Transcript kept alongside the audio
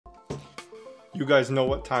You guys know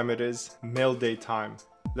what time it is. Mail day time.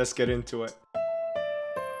 Let's get into it.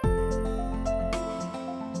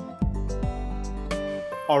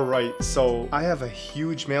 Alright, so I have a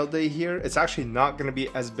huge mail day here. It's actually not going to be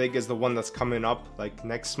as big as the one that's coming up like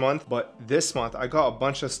next month, but this month I got a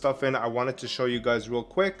bunch of stuff in I wanted to show you guys real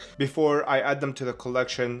quick before I add them to the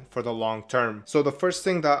collection for the long term. So the first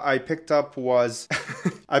thing that I picked up was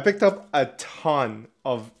I picked up a ton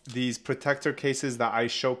of these protector cases that I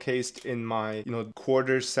showcased in my,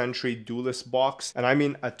 quarter century duelist box, and I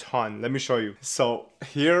mean a ton. Let me show you. So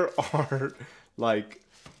here are like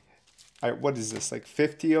what is this, like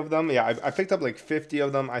 50 of them? Yeah, I picked up like 50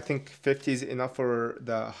 of them. I think 50 is enough for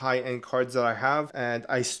the high-end cards that I have, and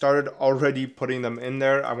I started already putting them in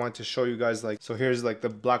there. I want to show you guys, like, so here's like the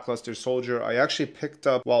Blackluster Soldier. I actually picked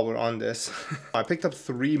up, while we're on this, I picked up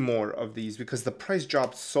 3 more of these because the price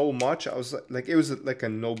dropped so much. I was like, it was like a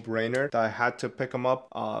no-brainer that I had to pick them up.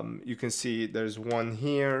 You can see there's one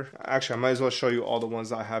here. Actually, I might as well show you all the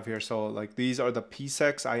ones that I have here. So like these are the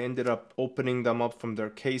PSECs. I ended up opening them up from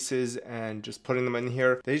their cases and just putting them in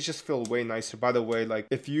here. They just feel way nicer. By the way, like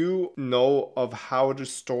if you know of how to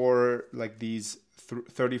store like these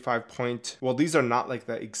 35 point, well, these are not like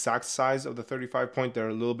the exact size of the 35 point, they're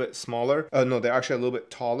a little bit smaller. No, they're actually a little bit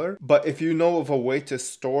taller. But if you know of a way to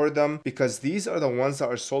store them, because these are the ones that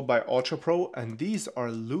are sold by Ultra Pro and these are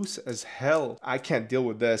loose as hell, I can't deal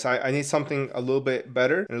with this. I need something a little bit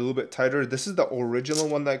better and a little bit tighter. This is the original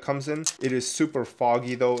one that comes in. It is super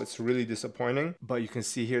foggy though. It's really disappointing, but you can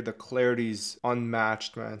see here the clarity's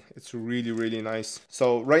unmatched, man. It's really, really nice.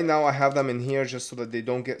 So right now I have them in here just so that they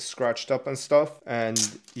don't get scratched up and stuff. And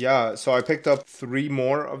yeah, so I picked up 3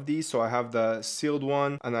 more of these. So I have the sealed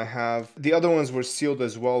one and I have the other ones were sealed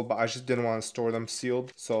as well, but I just didn't want to store them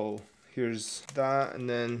sealed. So here's that, and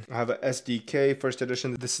then I have a SDK first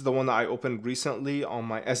edition. This is the one that I opened recently on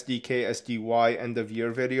my SDK SDY end of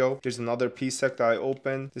year video. There's another PSEC that I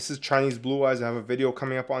opened. This is Chinese Blue Eyes. I have a video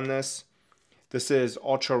coming up on this. This is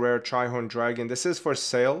ultra rare Trihorn Dragon. This is for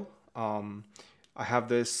sale. I have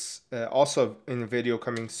this also in a video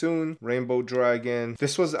coming soon. Rainbow Dragon.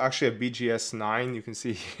 This was actually a BGS 9, you can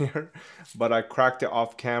see here, but I cracked it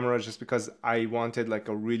off camera just because I wanted like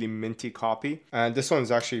a really minty copy. And this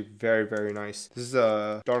one's actually very, very nice. This is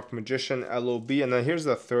a Dark Magician LOB, and then here's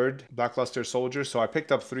the third Blackluster Soldier. So I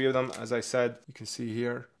picked up 3 of them, as I said. You can see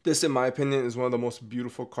here. This, in my opinion, is one of the most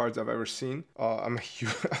beautiful cards I've ever seen. I'm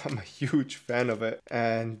a huge fan of it.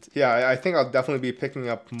 And yeah, I think I'll definitely be picking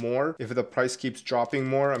up more if the price keeps dropping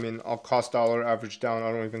more. I mean, I'll cost dollar average down.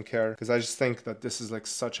 I don't even care, because I just think that this is like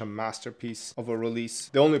such a masterpiece of a release.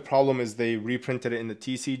 The only problem is they reprinted it in the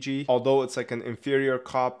TCG. Although it's like an inferior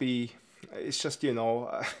copy, it's just,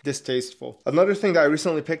 distasteful. Another thing that I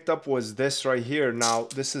recently picked up was this right here. Now,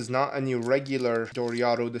 this is not a new regular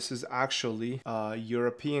Doriado. This is actually a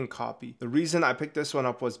European copy. The reason I picked this one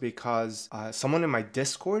up was because someone in my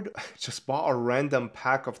Discord just bought a random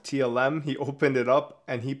pack of TLM. He opened it up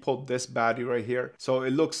and he pulled this baddie right here. So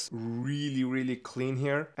it looks really, really clean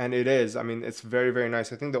here. And it is. I mean, it's very, very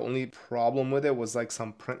nice. I think the only problem with it was like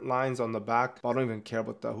some print lines on the back. But I don't even care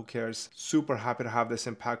about that. Who cares? Super happy to have this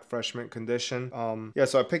in pack fresh mint condition. Yeah,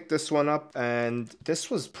 so I picked this one up and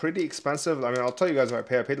this was pretty expensive. I mean, I'll tell you guys what I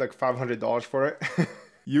paid. I paid like $500 for it.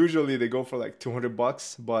 Usually they go for like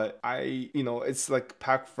 $200, but it's like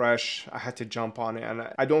pack fresh. I had to jump on it, and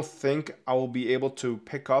I don't think I will be able to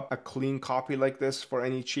pick up a clean copy like this for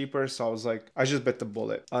any cheaper. So I was like, I just bit the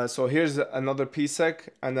bullet. So here's another PSEC,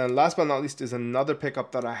 and then last but not least is another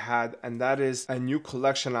pickup that I had, and that is a new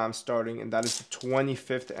collection I'm starting, and that is the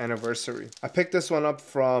 25th anniversary. I picked this one up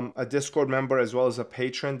from a Discord member as well as a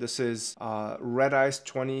patron. This is Red Eye's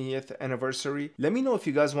 20th anniversary. Let me know if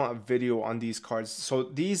you guys want a video on these cards.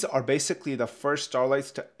 So these are basically the first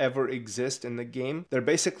Starlights to ever exist in the game. They're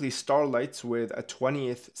basically Starlights with a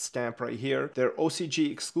 20th stamp right here. They're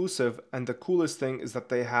OCG exclusive, and the coolest thing is that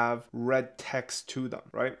they have red text to them,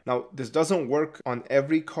 right? Now, this doesn't work on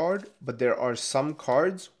every card, but there are some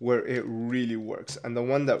cards where it really works. And the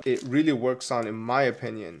one that it really works on, in my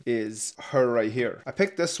opinion, is her right here. I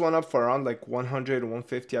picked this one up for around like 100,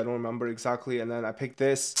 150, I don't remember exactly. And then I picked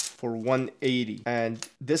this for 180. And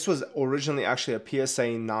this was originally actually a PSA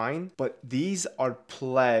 9, but these are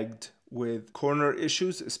plagued with corner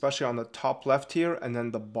issues, especially on the top left here and then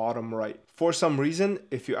the bottom right. for some reason,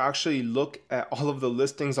 if you actually look at all of the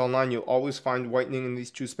listings online, you'll always find whitening in these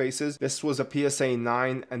 2 spaces. This was a PSA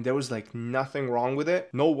 9 and there was like nothing wrong with it.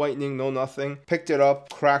 No whitening, no nothing. Picked it up,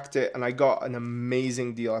 cracked it, and I got an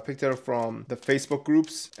amazing deal. I picked it up from the Facebook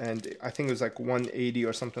groups and I think it was like 180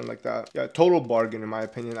 or something like that. Yeah, total bargain in my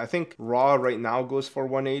opinion. I think raw right now goes for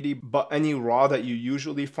 180, but any raw that you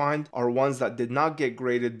usually find are ones that did not get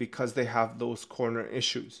graded because they have those corner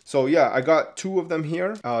issues. So yeah, I got 2 of them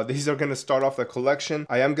here. These are going to start off the collection.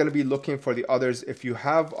 I am going to be looking for the others. If you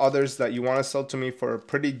have others that you want to sell to me for a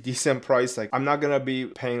pretty decent price, like I'm not going to be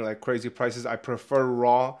paying like crazy prices. I prefer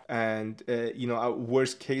raw and you know, at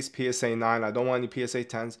worst case PSA 9. I don't want any PSA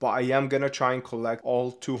 10s, but I am going to try and collect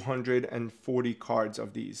all 240 cards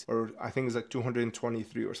of these, or I think it's like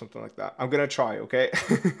 223 or something like that. I'm going to try, okay?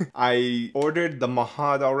 I ordered the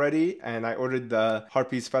Mahad already and I ordered the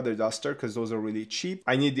Harpies Feather Duster because those are really cheap.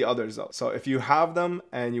 I need the others though. So if you have them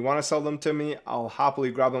and you want to sell them to me, I'll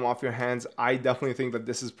happily grab them off your hands. I definitely think that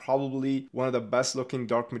this is probably one of the best looking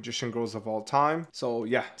Dark Magician girls of all time. So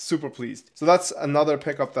yeah, super pleased. So that's another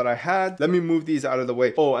pickup that I had. Let me move these out of the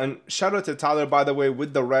way. Oh, and shout out to Tyler, by the way,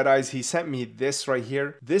 with the red eyes. He sent me this right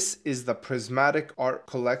here. This is the Prismatic Art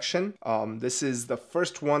Collection. This is the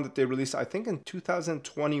first one that they released, I think in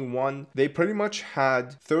 2021. They pretty much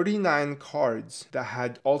had 39 cards that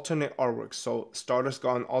had alternate artwork. So Stardust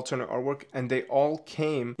got an alternate artwork and they all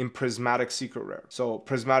came in Prismatic Secret Rare. So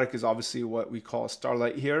Prismatic is obviously what we call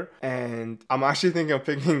Starlight here. And I'm actually thinking of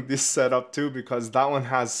picking this set up too because that one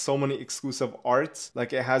has so many exclusive arts.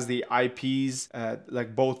 Like it has the IPs,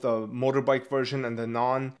 like both the motorbike version and the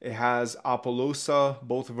non. It has Apollosa,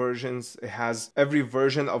 both versions. It has every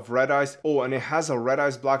version of Red Eyes. Oh, and it has a Red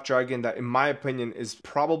Eyes Black Dragon that in my opinion is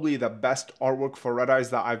probably the best artwork for Red Eyes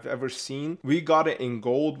that I've ever seen. We got it in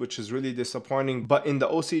gold, which is really disappointing, but in the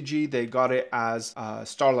OCG they got it as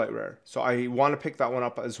Starlight Rare. So I want to pick that one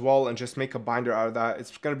up as well and just make a binder out of that.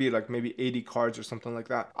 It's gonna be like maybe 80 cards or something like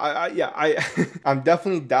that. I'm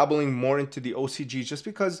definitely dabbling more into the OCG just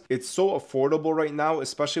because it's so affordable right now,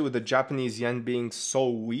 especially with the Japanese yen being so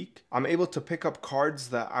weak. I'm able to pick up cards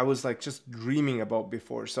that I was like just dreaming about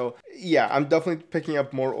before. So yeah, I'm definitely picking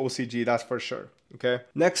up more OCG, that's for sure. Okay,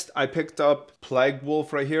 next I picked up Plague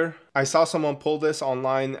Wolf right here. I saw someone pull this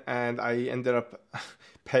online and I ended up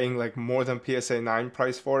paying like more than PSA 9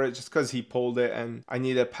 price for it just because he pulled it and I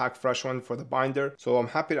need a pack fresh one for the binder. So I'm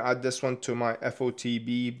happy to add this one to my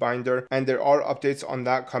FOTB binder and there are updates on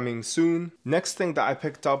that coming soon. Next thing that I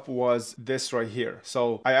picked up was this right here.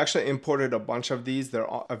 So I actually imported a bunch of these. They're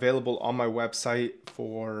available on my website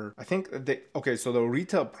for, I think okay, so the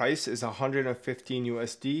retail price is 115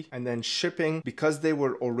 USD and then shipping, because they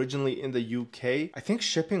were originally in the UK, I think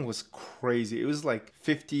shipping was crazy. It was like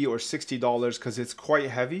 $50 or $60 because it's quite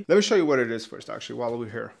heavy. Let me show you what it is first actually while we're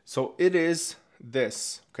here. So it is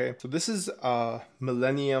this, okay? So this is a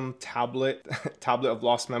Millennium tablet, tablet of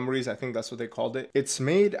lost memories. I think that's what they called it. It's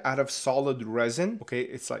made out of solid resin, okay?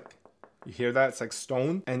 It's like, you hear that? It's like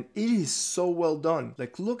stone and it is so well done.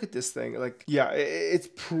 Like look at this thing. Like yeah, it's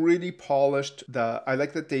pretty polished. I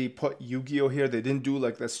like that they put YuGiOh here. They didn't do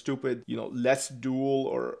like that stupid, you know, Let's Duel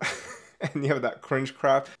or any of that cringe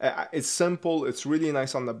crap. It's simple. It's really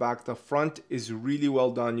nice on the back. The front is really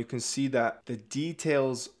well done. You can see that the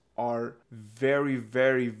details are very,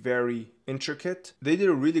 very, very intricate. They did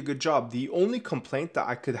a really good job. The only complaint that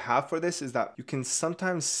I could have for this is that you can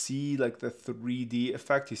sometimes see like the 3D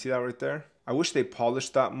effect. You see that right there? I wish they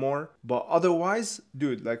polished that more, but otherwise,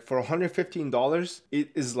 dude, like for $115, it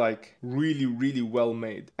is like really, really well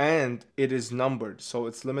made and it is numbered. So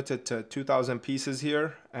it's limited to 2,000 pieces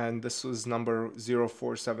here. And this was number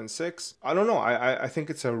 0476. I don't know. I think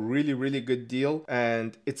it's a really, really good deal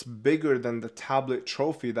and it's bigger than the tablet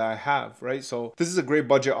trophy that I have, right? So this is a great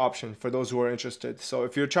budget option for those who are interested. So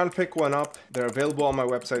if you're trying to pick one up, they're available on my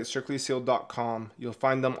website, strictlysealed.com. You'll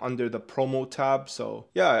find them under the promo tab. So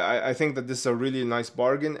yeah, I think that this is a really nice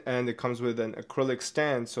bargain and it comes with an acrylic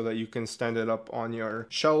stand so that you can stand it up on your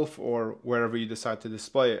shelf or wherever you decide to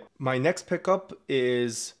display it. My next pickup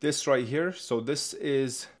is this right here. So this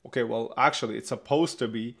is, okay, well actually it's supposed to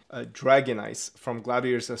be a Dragon Ice from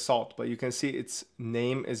Gladiator's Assault, but you can see its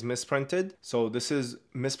name is misprinted. So this is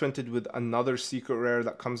misprinted with another secret rare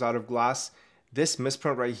that comes out of glass. This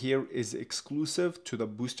misprint right here is exclusive to the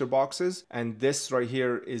booster boxes and this right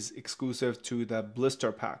here is exclusive to the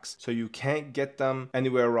blister packs. So you can't get them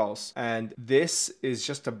anywhere else. And this is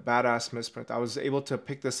just a badass misprint. I was able to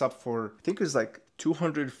pick this up for, I think it was like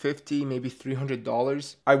 $250, maybe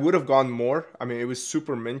 $300. I would have gone more. I mean, it was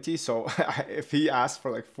super minty, so if he asked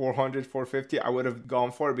for like 400, 450, I would have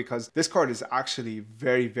gone for it, because this card is actually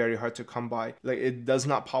very, very hard to come by. Like, it does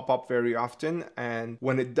not pop up very often, and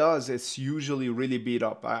when it does, it's usually really beat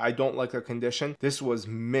up. I don't like the condition. This was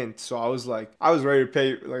mint, so I was ready to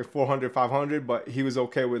pay like 400, 500, but he was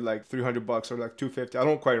okay with like $300 or like 250. I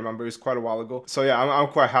don't quite remember. It was quite a while ago. So yeah, I'm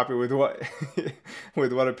quite happy with what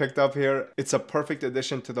with what I picked up here. It's a perfect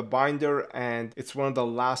addition to the binder, and it's one of the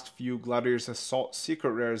last few Gladiators Assault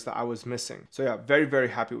secret rares that I was missing. So yeah, very, very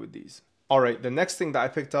happy with these. Alright, the next thing that I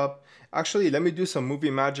picked up, actually, let me do some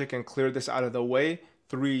movie magic and clear this out of the way.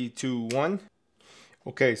 3, 2, 1.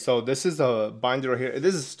 Okay, so this is a binder here.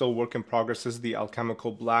 This is still work in progress. This is the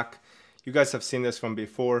Alchemical Black. You guys have seen this from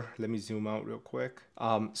before. Let me zoom out real quick.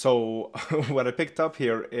 So what I picked up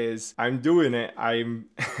here is, I'm doing it.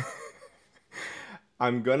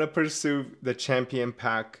 I'm gonna pursue the champion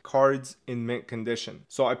pack cards in mint condition.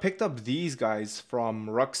 So I picked up these guys from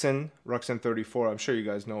Ruxin34. I'm sure you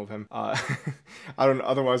guys know of him. I don't know,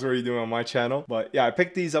 otherwise what are you doing on my channel? But yeah, I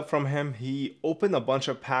picked these up from him. He opened a bunch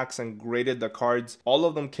of packs and graded the cards. All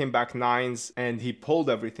of them came back 9s, and he pulled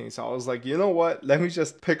everything. So I was like, you know what? Let me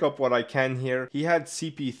just pick up what I can here. He had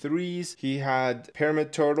CP3s, he had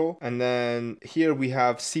Pyramid Turtle, and then here we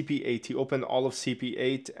have CP8. He opened all of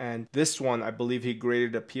CP8, and this one, I believe he graded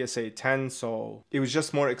a PSA 10, so it was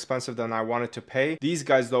just more expensive than I wanted to pay. These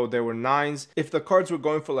guys though, they were 9s. If the cards were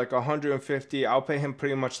going for like 150, I'll pay him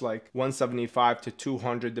pretty much like 175 to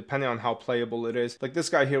 200 depending on how playable it is. Like this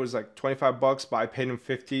guy here was like $25, but I paid him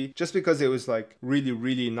 50 just because it was like really,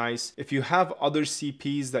 really nice. If you have other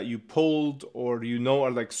CPs that you pulled or you know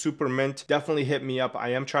are like super mint, definitely hit me up.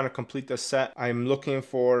 I am trying to complete the set. I'm looking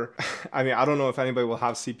for I mean, I don't know if anybody will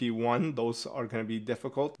have CP1, those are going to be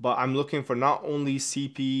difficult, but I'm looking for not only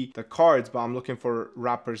CP the cards, but I'm looking for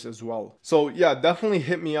wrappers as well. So yeah, definitely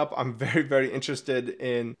hit me up. I'm very, very interested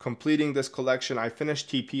in completing this collection. I finished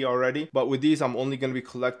TP already, but with these I'm only going to be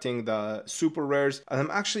collecting the super rares, and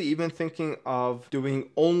I'm actually even thinking of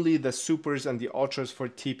doing only the supers and the ultras for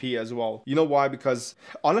TP as well. You know why? Because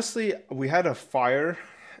honestly, we had a fire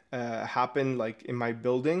happened like in my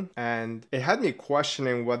building, and it had me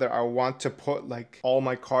questioning whether I want to put like all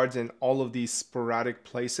my cards in all of these sporadic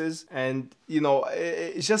places, and you know,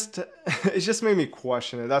 it just made me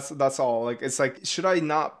question it. That's all. Like, it's like, should I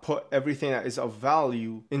not put everything that is of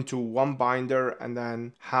value into one binder and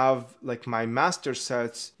then have like my master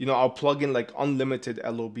sets, you know, I'll plug in like unlimited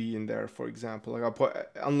LOB in there, for example. Like I'll put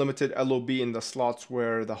unlimited LOB in the slots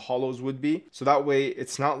where the hollows would be, so that way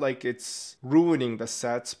it's not like it's ruining the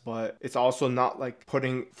sets, but it's also not like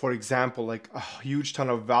putting, for example, like a huge ton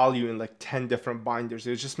of value in like 10 different binders.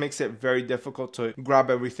 It just makes it very difficult to grab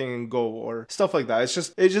everything and go, or stuff like that.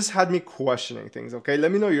 It just had me questioning things. Okay,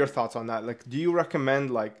 let me know your thoughts on that. Like, do you recommend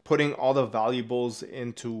like putting all the valuables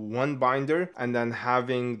into one binder and then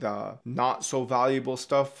having the not so valuable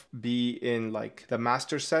stuff be in like the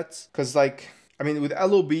master sets? Because like, I mean, with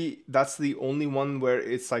LOB, that's the only one where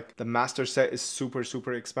it's like the master set is super,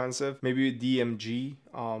 super expensive. Maybe with DMG,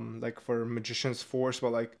 like for Magician's Force,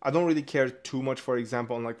 but like I don't really care too much, for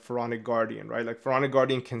example, on like Pharaonic Guardian, right? Like Pharaonic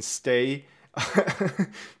Guardian can stay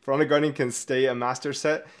Pharaonic Guardian can stay a master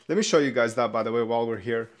set. Let me show you guys that, by the way, while we're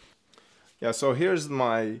here. Yeah, so here's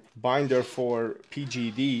my binder for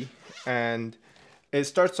PGD, and it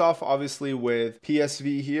starts off obviously with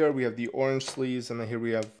PSV here. We have the orange sleeves, and then here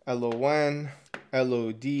we have LON,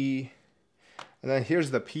 LOD, and then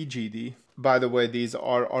here's the PGD. By the way, these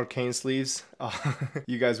are arcane sleeves.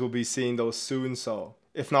 You guys will be seeing those soon, so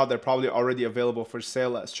if not, they're probably already available for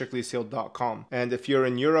sale at strictlysealed.com. And if you're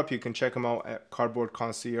in Europe, you can check them out at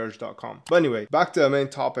cardboardconcierge.com. But anyway, back to the main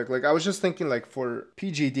topic. Like, I was just thinking, like, for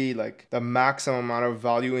PGD, like, the maximum amount of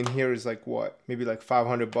value in here is like what? Maybe like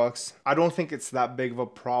 $500. I don't think it's that big of a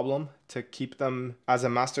problem to keep them as a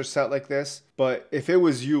master set like this. But if it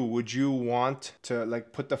was you, would you want to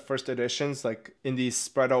like put the first editions like in these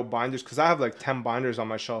spread out binders? Because I have like 10 binders on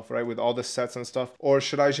my shelf, right, with all the sets and stuff. Or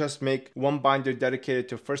should I just make one binder dedicated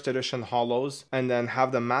to first edition hollows and then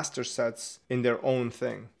have the master sets in their own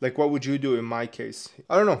thing? Like, what would you do in my case?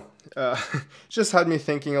 I don't know. Just had me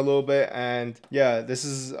thinking a little bit. And yeah, this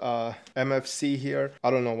is MFC here.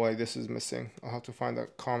 I don't know why this is missing. I'll have to find a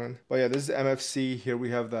comment. But yeah, this is MFC. Here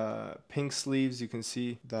we have the pink sleeves. You can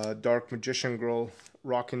see the Dark Magician Girl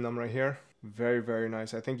rocking them right here. Very, very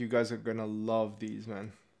nice. I think you guys are gonna love these,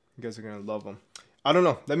 man. You guys are gonna love them. I don't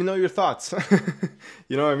know. Let me know your thoughts.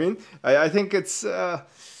 You know what I mean? I think it's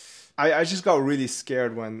I I just got really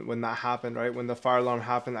scared when that happened, right? When the fire alarm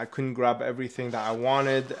happened, I couldn't grab everything that I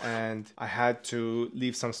wanted and I had to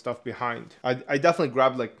leave some stuff behind. I definitely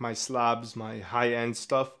grabbed like my slabs, my high-end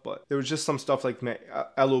stuff, but there was just some stuff like my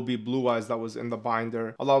LOB Blue Eyes that was in the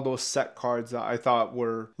binder. A lot of those set cards that I thought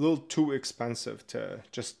were a little too expensive to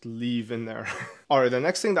just leave in there. All right, the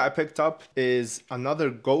next thing that I picked up is another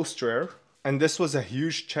Ghost Rare. And this was a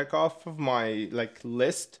huge check off of my like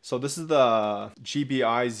list. So this is the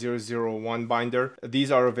GBI001 binder. These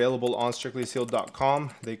are available on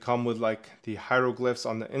strictlysealed.com. They come with like the hieroglyphs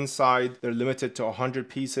on the inside. They're limited to 100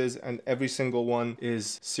 pieces and every single one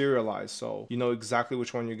is serialized. So you know exactly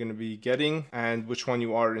which one you're going to be getting and which one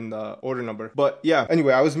you are in the order number. But yeah,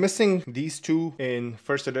 anyway, I was missing these two in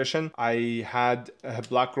first edition. I had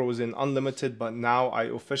Black Rose in unlimited, but now I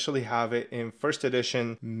officially have it in first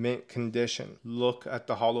edition mint condition. Look at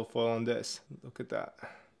the hollow foil on this. Look at that.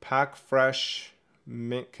 Pack fresh,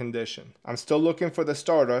 mint condition. I'm still looking for the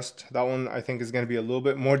Stardust. That one I think is going to be a little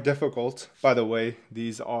bit more difficult. By the way,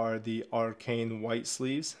 these are the arcane white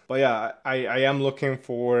sleeves. But yeah, I am looking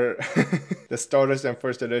for the Stardust in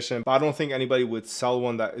first edition. But I don't think anybody would sell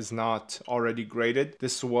one that is not already graded.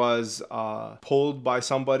 This was pulled by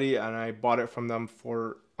somebody and I bought it from them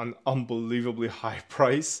for an unbelievably high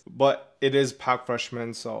price, but it is pack fresh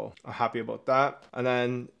mint, so I'm happy about that. And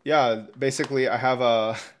then yeah, basically I have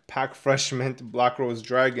a pack fresh mint Black Rose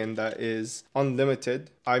Dragon that is unlimited.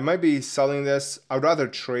 I might be selling this. I'd rather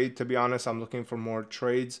trade, to be honest. I'm looking for more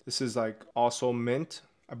trades. This is like also mint.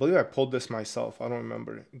 I believe I pulled this myself. I don't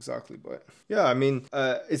remember exactly, but yeah, I mean,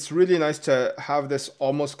 it's really nice to have this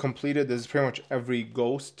almost completed. This is pretty much every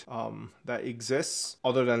ghost that exists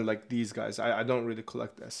other than like these guys. I don't really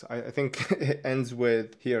collect this. I think it ends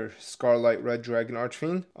with here, Scarlight Red Dragon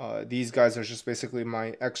Archfiend. These guys are just basically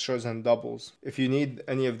my extras and doubles. If you need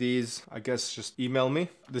any of these, I guess just email me.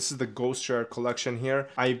 This is the Ghost Rare collection here.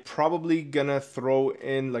 I'm probably gonna throw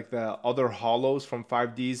in like the other hollows from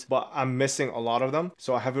 5Ds, but I'm missing a lot of them.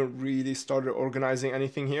 So I haven't really started organizing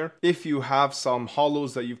anything here. If you have some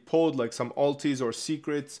hollows that you've pulled, like some altis or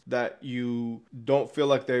secrets that you don't feel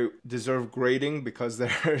like they deserve grading because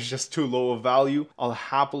they're just too low of value, I'll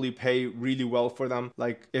happily pay really well for them.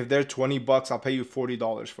 Like if they're 20 bucks, I'll pay you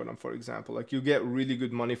 $40 for them, for example. Like you get really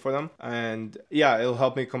good money for them. And yeah, it'll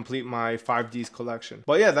help me complete my 5Ds collection.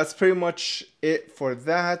 But yeah, that's pretty much it for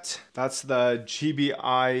that. That's the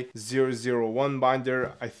GBI001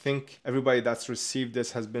 binder. I think everybody that's received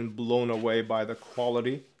this has been blown away by the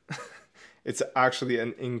quality. It's actually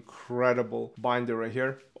an incredible binder right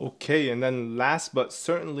here. Okay, and then last but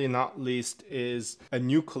certainly not least is a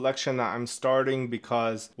new collection that I'm starting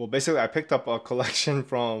because, well, basically I picked up a collection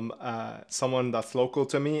from someone that's local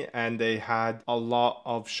to me and they had a lot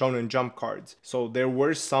of Shonen Jump cards. So there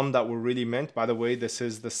were some that were really mint. By the way, this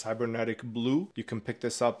is the Cybernetic Blue. You can pick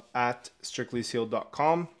this up at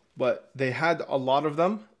strictlysealed.com, but they had a lot of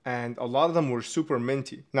them. And a lot of them were super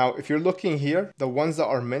minty. Now, if you're looking here, the ones that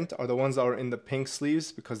are mint are the ones that are in the pink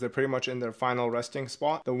sleeves because they're pretty much in their final resting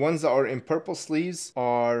spot. The ones that are in purple sleeves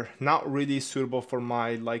are not really suitable for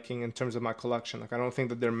my liking in terms of my collection. Like, I don't think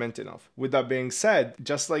that they're mint enough. With that being said,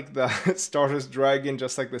 just like the Stardust Dragon,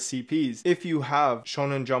 just like the CPs, if you have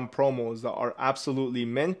Shonen Jump promos that are absolutely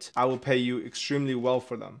mint, I will pay you extremely well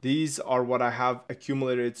for them. These are what I have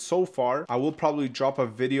accumulated so far. I will probably drop a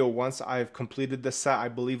video once I've completed the set. I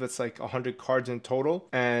believe it's like 100 cards in total.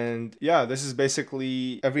 And yeah, this is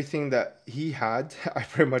basically everything that he had. I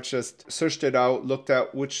pretty much just searched it out, looked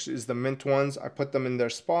at which is the mint ones. I put them in their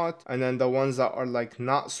spot. And then the ones that are like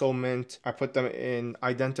not so mint, I put them in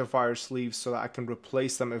identifier sleeves so that I can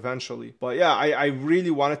replace them eventually. But yeah, I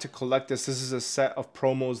really wanted to collect this. This is a set of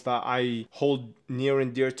promos that I hold near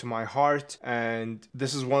and dear to my heart. And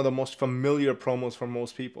this is one of the most familiar promos for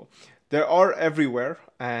most people. There are everywhere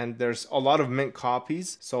and there's a lot of mint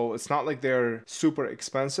copies, so it's not like they're super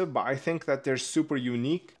expensive, but I think that they're super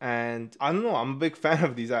unique and I don't know, I'm a big fan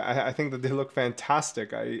of these. I think that they look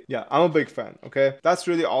fantastic. I'm a big fan. Okay, that's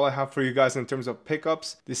really all I have for you guys in terms of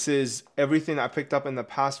pickups. This is everything I picked up in the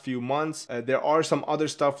past few months. There are some other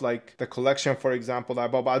stuff like the collection, for example, that I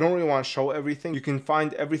bought, but I don't really want to show everything. You can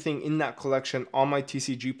find everything in that collection on my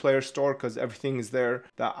TCG Player store because everything is there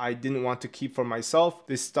that I didn't want to keep for myself.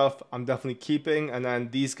 This stuff I'm I'm definitely keeping, and then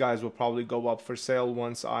these guys will probably go up for sale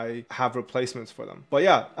once I have replacements for them. But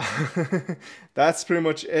yeah, that's pretty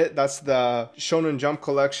much it. That's the Shonen Jump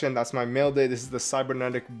collection. That's my mail day. This is the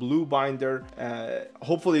cybernetic blue binder.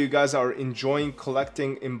 Hopefully you guys are enjoying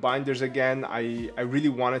collecting in binders again. I really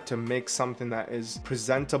wanted to make something that is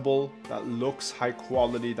presentable, that looks high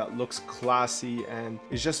quality, that looks classy, and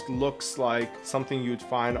it just looks like something you'd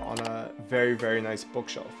find on a very, very nice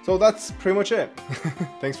bookshelf. So that's pretty much it.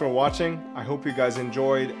 Thanks for watching. I hope you guys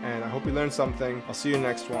enjoyed, and I hope you learned something. I'll see you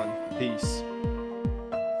next one. Peace.